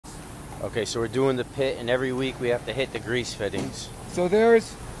Okay, so we're doing the pit, and every week we have to hit the grease fittings. So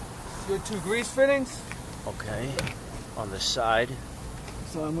there's your 2 grease fittings. Okay, on the side.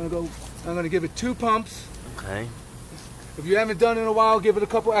 So I'm gonna give it 2 pumps. Okay. If you haven't done it in a while, give it a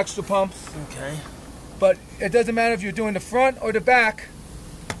couple extra pumps. Okay. But it doesn't matter if you're doing the front or the back.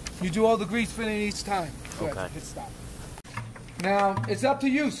 You do all the grease fitting each time. Go okay. ahead, hit stop. Now, it's up to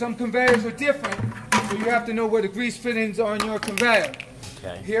you. Some conveyors are different, so you have to know where the grease fittings are on your conveyor.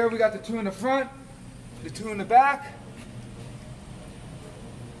 Okay. Here we got the 2 in the front, the 2 in the back.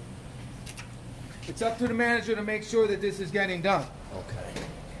 It's up to the manager to make sure that this is getting done. Okay.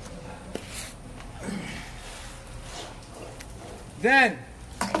 Then,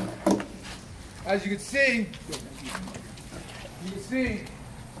 as you can see,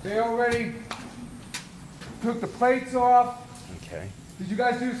 they already took the plates off. Okay. Did you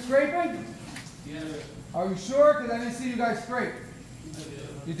guys do scraping? Yeah. Are you sure? Because I didn't see you guys scrape.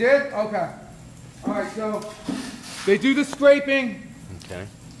 You did? Okay. All right, so they do the scraping. Okay.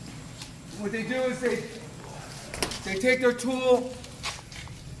 What they do is they take their tool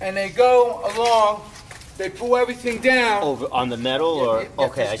and they go along. They pull everything down. Over on the metal, or yeah,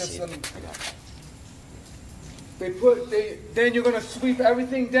 okay, I just see. Then you're going to sweep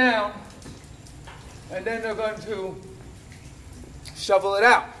everything down, and then they're going to shovel it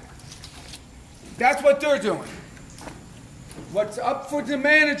out. That's what they're doing. What's up for the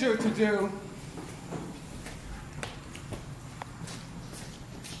manager to do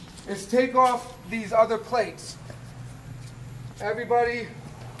is take off these other plates. Everybody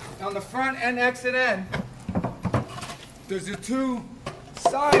on the front and exit end, there's the 2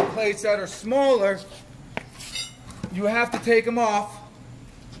 side plates that are smaller. You have to take them off.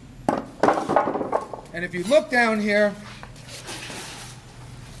 And if you look down here,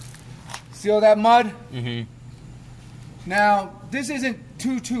 see all that mud? Mm-hmm. Now, this isn't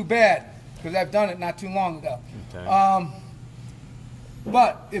too bad, because I've done it not too long ago. Okay.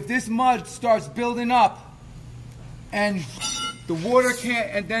 But if this mud starts building up and the water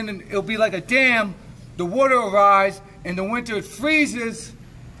can't, and then it'll be like a dam, the water will rise, in the winter it freezes,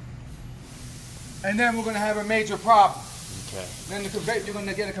 and then we're going to have a major problem. Okay. Then you're going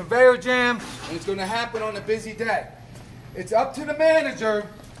to get a conveyor jam, and it's going to happen on a busy day. It's up to the manager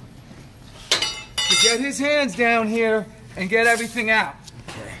to get his hands down here and get everything out.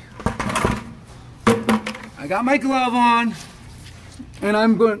 Okay. I got my glove on, and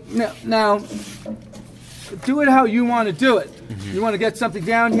I'm going now. Do it how you want to do it. Mm-hmm. You want to get something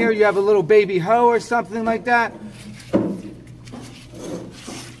down here. You have a little baby hoe or something like that.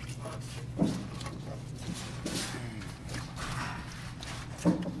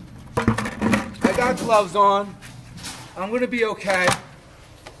 I got gloves on. I'm going to be okay.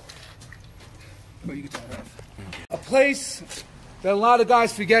 But you can turn it off. A place that a lot of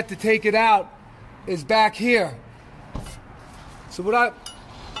guys forget to take it out is back here. So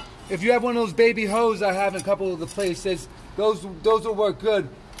if you have one of those baby hose I have in a couple of the places, those will work good.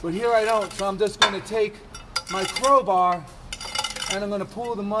 But here I don't, so I'm just going to take my crowbar and I'm going to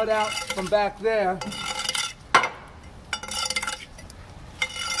pull the mud out from back there.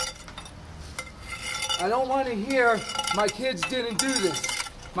 I don't want to hear my kids didn't do this,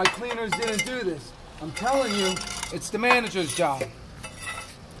 my cleaners didn't do this. I'm telling you, it's the manager's job.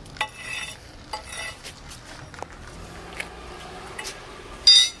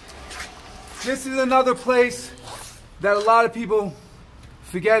 This is another place that a lot of people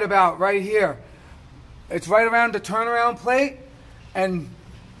forget about right here. It's right around the turnaround plate, and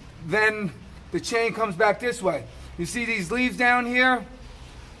then the chain comes back this way. You see these leaves down here?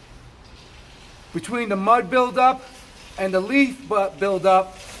 Between the mud buildup and the leaf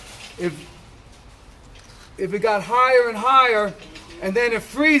buildup, if it got higher and higher and then it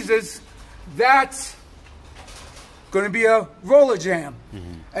freezes, that's going to be a roller jam.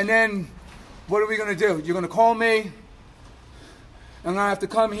 Mm-hmm. And then what are we going to do? You're going to call me. I'm going to have to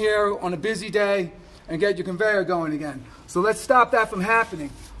come here on a busy day and get your conveyor going again. So let's stop that from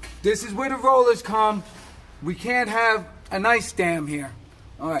happening. This is where the rollers come. We can't have an ice dam here.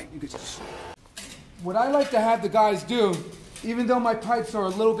 All right, you can just... What I like to have the guys do, even though my pipes are a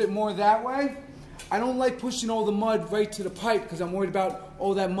little bit more that way, I don't like pushing all the mud right to the pipe because I'm worried about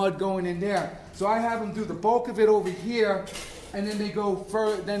all that mud going in there. So I have them do the bulk of it over here, and then they go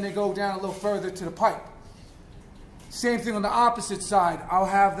down a little further to the pipe. Same thing on the opposite side. I'll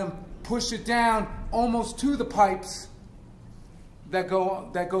have them push it down almost to the pipes that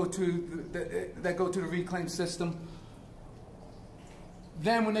go to the reclaim system.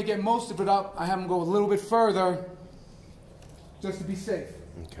 Then when they get most of it up, I have them go a little bit further just to be safe.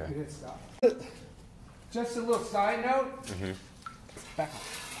 Okay. Just a little side note. Mm-hmm. Back up.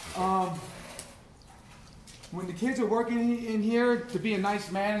 When the kids are working in here, to be a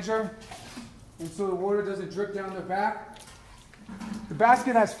nice manager, and so the water doesn't drip down their back, the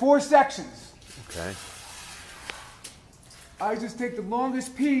basket has 4 sections. Okay. I just take the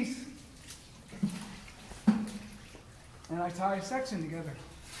longest piece and I tie a section together.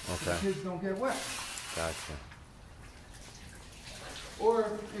 Okay. So the kids don't get wet. Gotcha.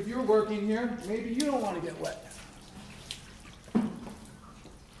 Or if you're working here, maybe you don't want to get wet.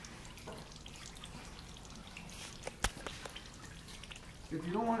 If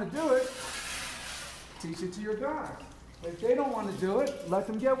you don't want to do it, teach it to your guys. If they don't want to do it, let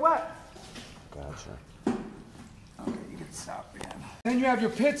them get wet. Gotcha. Okay, you can stop again. Then you have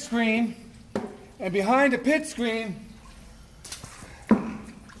your pit screen, and behind the pit screen,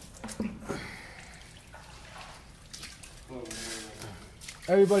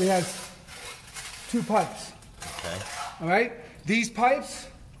 everybody has 2 pipes. Okay. All right? These pipes,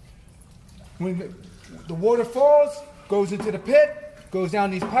 when the water falls, goes into the pit, goes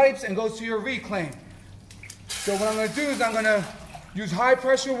down these pipes, and goes to your reclaim. So what I'm going to do is I'm going to use high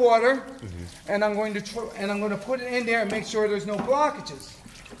pressure water, and I'm going to put it in there and make sure there's no blockages.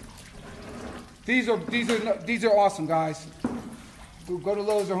 These are awesome, guys. Go to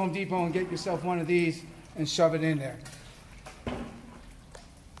Lowe's or Home Depot and get yourself one of these and shove it in there.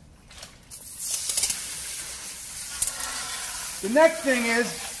 The next thing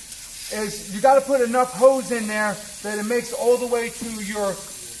is you got to put enough hose in there that it makes all the way to your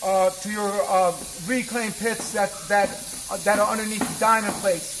reclaim pits that are underneath the diamond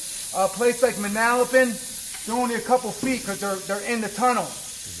plates. A place like Manalapan, they're only a couple feet because they're in the tunnel.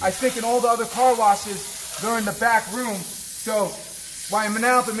 I think in all the other car washes, they're in the back room. So while in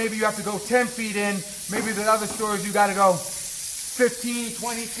Manalapan, maybe you have to go 10 feet in. Maybe the other stores, you got to go 15,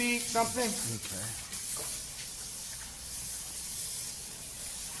 20 feet, something. Okay.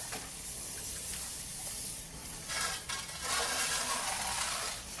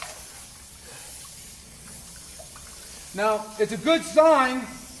 Now, it's a good sign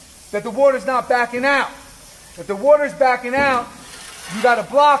that the water's not backing out. If the water's backing out, you got a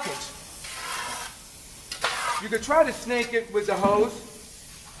blockage. You could try to snake it with the hose.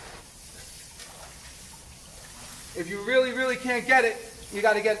 If you really, really can't get it, you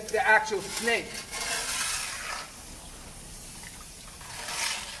got to get the actual snake.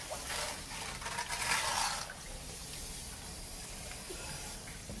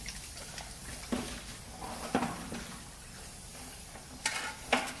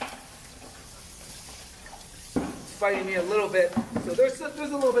 Fighting me a little bit, so there's a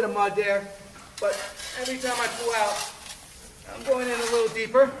little bit of mud there, but every time I pull out, I'm going in a little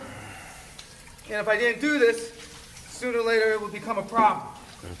deeper, and if I didn't do this, sooner or later it would become a problem.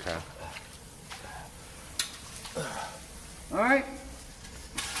 Okay. All right,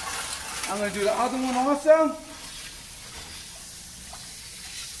 I'm going to do the other one also.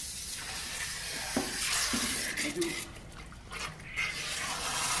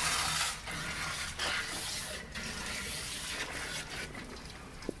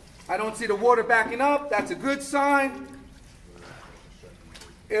 I don't see the water backing up. That's a good sign.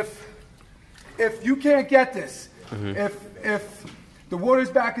 If you can't get this, if the water's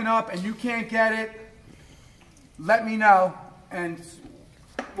backing up and you can't get it, let me know, and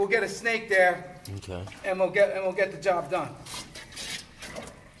we'll get a snake there. Okay. And we'll get the job done.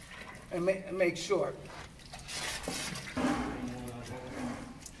 And make sure.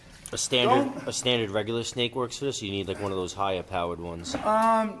 A standard regular snake works for this, or you need like one of those higher powered ones?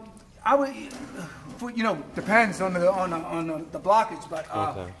 I would, depends on the blockage, but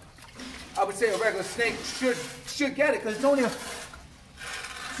okay. I would say a regular snake should get it because it's only a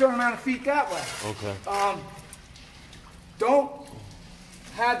certain amount of feet that way. Okay. Don't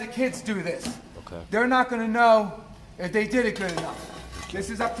have the kids do this. Okay. They're not going to know if they did it good enough. Okay. This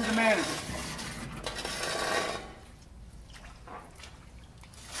is up to the manager.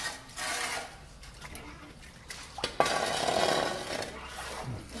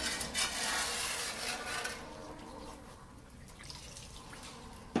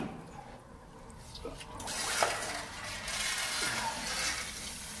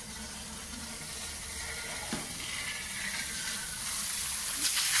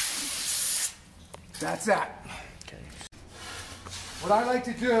 That's that. Okay. What I like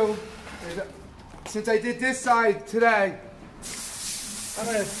to do is, since I did this side today, I'm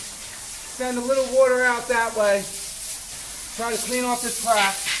going to send a little water out that way, try to clean off this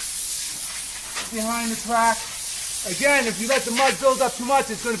crack behind the track. Again, if you let the mud build up too much,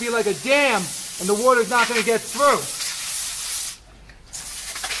 it's going to be like a dam and the water's not going to get through.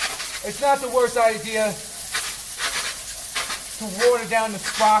 It's not the worst idea to water down the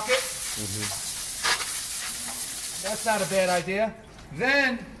sprocket. That's not a bad idea.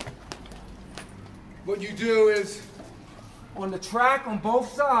 Then, what you do is, on the track on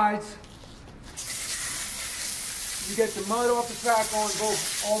both sides, you get the mud off the track on, go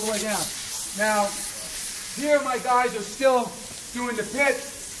all the way down. Now, here my guys are still doing the pit,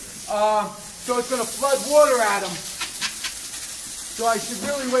 so it's going to flood water at them. So I should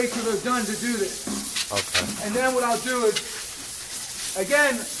really wait till they're done to do this. Okay. And then what I'll do is,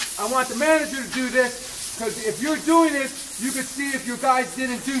 again, I want the manager to do this, because if you're doing it, you can see if your guys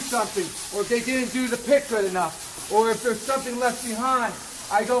didn't do something, or if they didn't do the pit good enough, or if there's something left behind.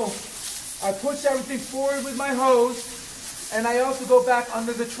 I push everything forward with my hose, and I also go back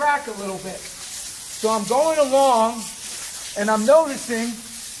under the track a little bit. So I'm going along, and I'm noticing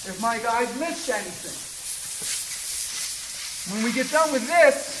if my guys missed anything. When we get done with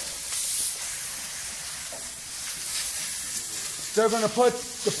this, they're going to put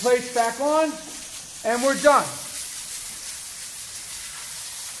the plates back on, and we're done.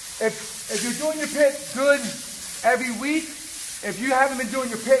 If you're doing your pit good every week, if you haven't been doing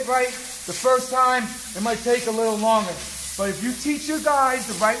your pit right the first time, it might take a little longer. But if you teach your guys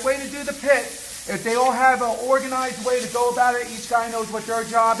the right way to do the pit, if they all have an organized way to go about it, each guy knows what their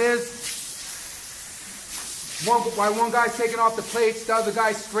job is. While one guy's taking off the plates, the other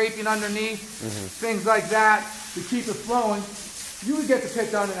guy's scraping underneath, things like that to keep it flowing. You would get the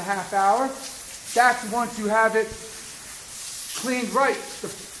pit done in a half hour. That's once you have it cleaned right.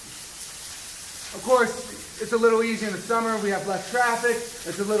 Of course, it's a little easier in the summer. We have less traffic.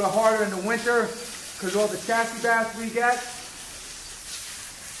 It's a little harder in the winter because all the chassis baths we get.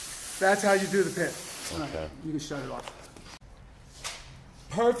 That's how you do the pit. Okay. You can shut it off.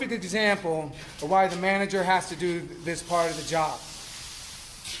 Perfect example of why the manager has to do this part of the job.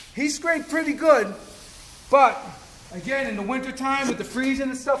 He scraped pretty good, but again, in the winter time with the freezing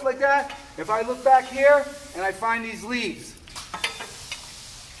and stuff like that, if I look back here and I find these leaves,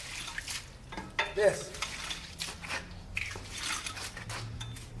 this,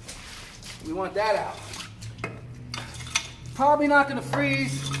 we want that out. Probably not going to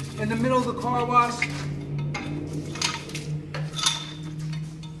freeze in the middle of the car wash.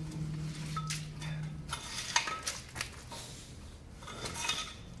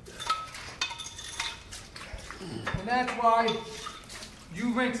 And that's why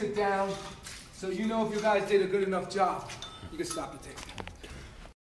you rinse it down so you know if you guys did a good enough job. You can stop the tape.